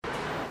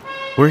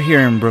We're here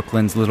in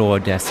Brooklyn's Little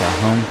Odessa,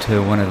 home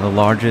to one of the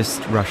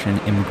largest Russian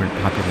immigrant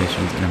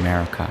populations in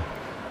America.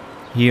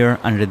 Here,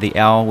 under the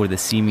L where the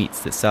sea meets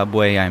the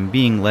subway, I'm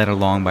being led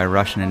along by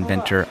Russian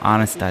inventor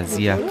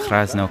Anastasia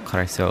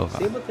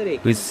Krasno-Krasova,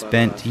 who's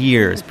spent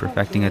years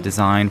perfecting a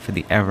design for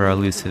the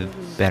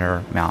ever-elusive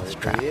Better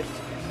mousetrap.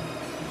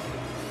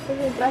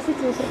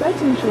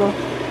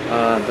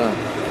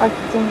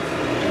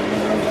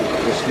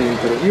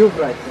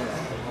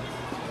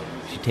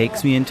 She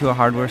takes me into a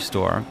hardware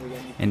store,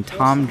 and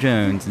Tom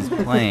Jones is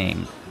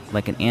playing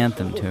like an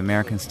anthem to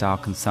American-style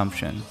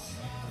consumption.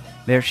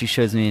 There she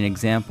shows me an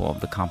example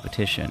of the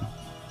competition.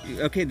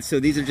 Okay, so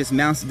these are just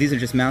mouse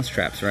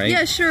traps, right?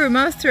 Yeah, sure,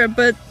 mousetrap,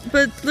 but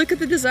look at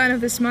the design of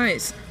this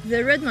mice.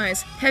 They're red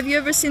mice. Have you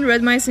ever seen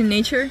red mice in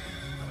nature?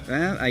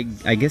 Well, I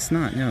guess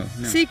not, no.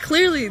 See,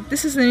 clearly,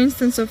 this is an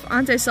instance of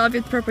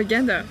anti-Soviet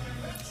propaganda.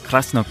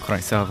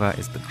 Krasno-Krasova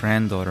is the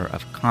granddaughter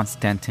of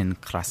Konstantin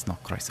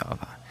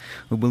Krasno-Krasova,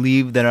 who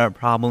believed that our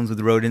problems with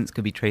rodents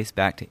could be traced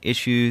back to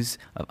issues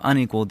of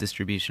unequal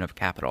distribution of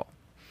capital.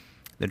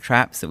 The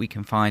traps that we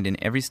can find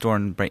in every store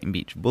on Brighton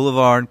Beach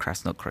Boulevard,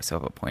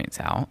 Krasno-Krasova points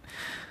out,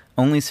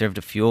 only serve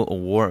to fuel a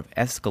war of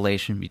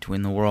escalation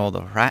between the world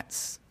of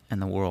rats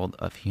and the world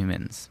of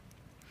humans.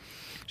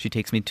 She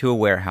takes me to a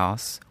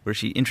warehouse where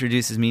she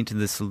introduces me to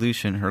the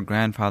solution her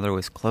grandfather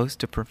was close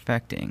to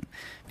perfecting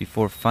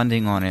before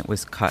funding on it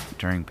was cut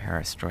during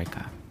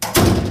Perestroika.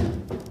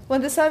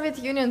 When the Soviet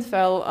Union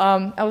fell,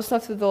 I was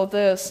left with all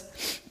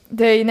this.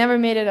 They never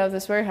made it out of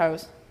this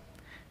warehouse.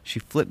 She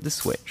flipped the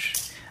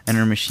switch, and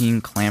her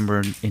machine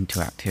clambered into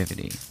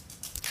activity.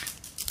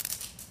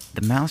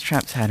 The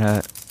mousetraps had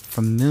a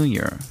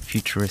familiar,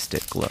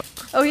 futuristic look.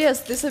 Oh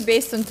yes, these are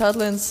based on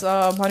Tadlin's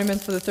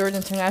Monument for the Third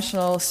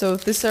International. So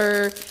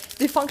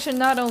they function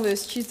not only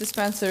as cheese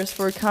dispensers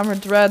for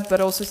Comrade Red, but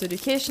also as an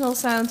educational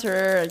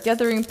center, a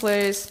gathering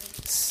place.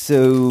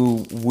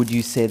 So, would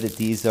you say that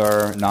these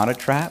are not a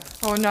trap?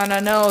 Oh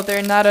no,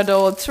 they're not at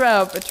all a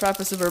trap. A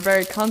trap is a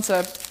barbaric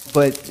concept.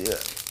 But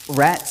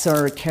rats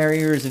are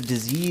carriers of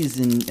disease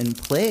and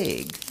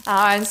plague.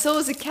 And so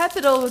is a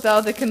capital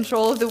without the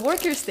control of the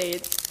worker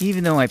state.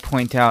 Even though I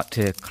point out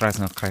to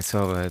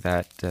Krasno-Krasova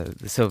that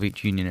the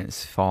Soviet Union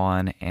has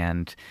fallen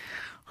and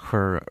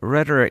her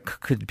rhetoric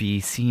could be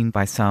seen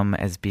by some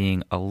as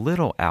being a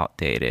little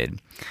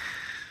outdated,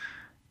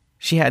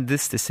 she had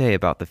this to say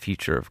about the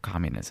future of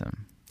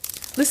communism.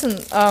 Listen,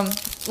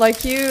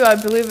 like you, I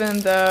believe in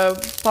the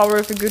power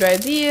of a good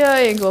idea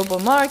in global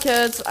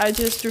markets. I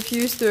just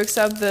refuse to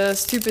accept the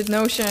stupid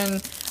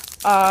notion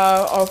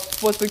of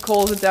what we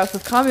call the death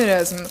of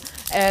communism.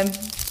 And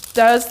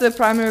that's the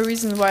primary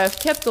reason why I've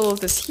kept all of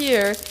this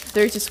here.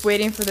 They're just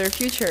waiting for their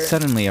future.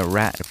 Suddenly a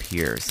rat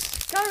appears.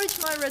 Come reach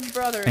my red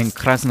brothers. And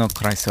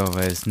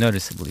Krasno-Krasova is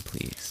noticeably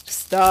pleased.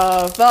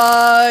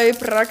 Вставай,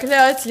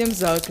 проклятием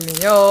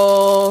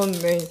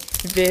заклиненный,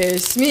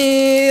 весь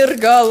мир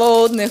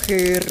голодных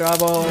и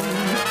рабов.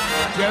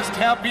 Just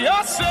help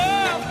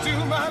yourself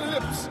to my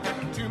lips.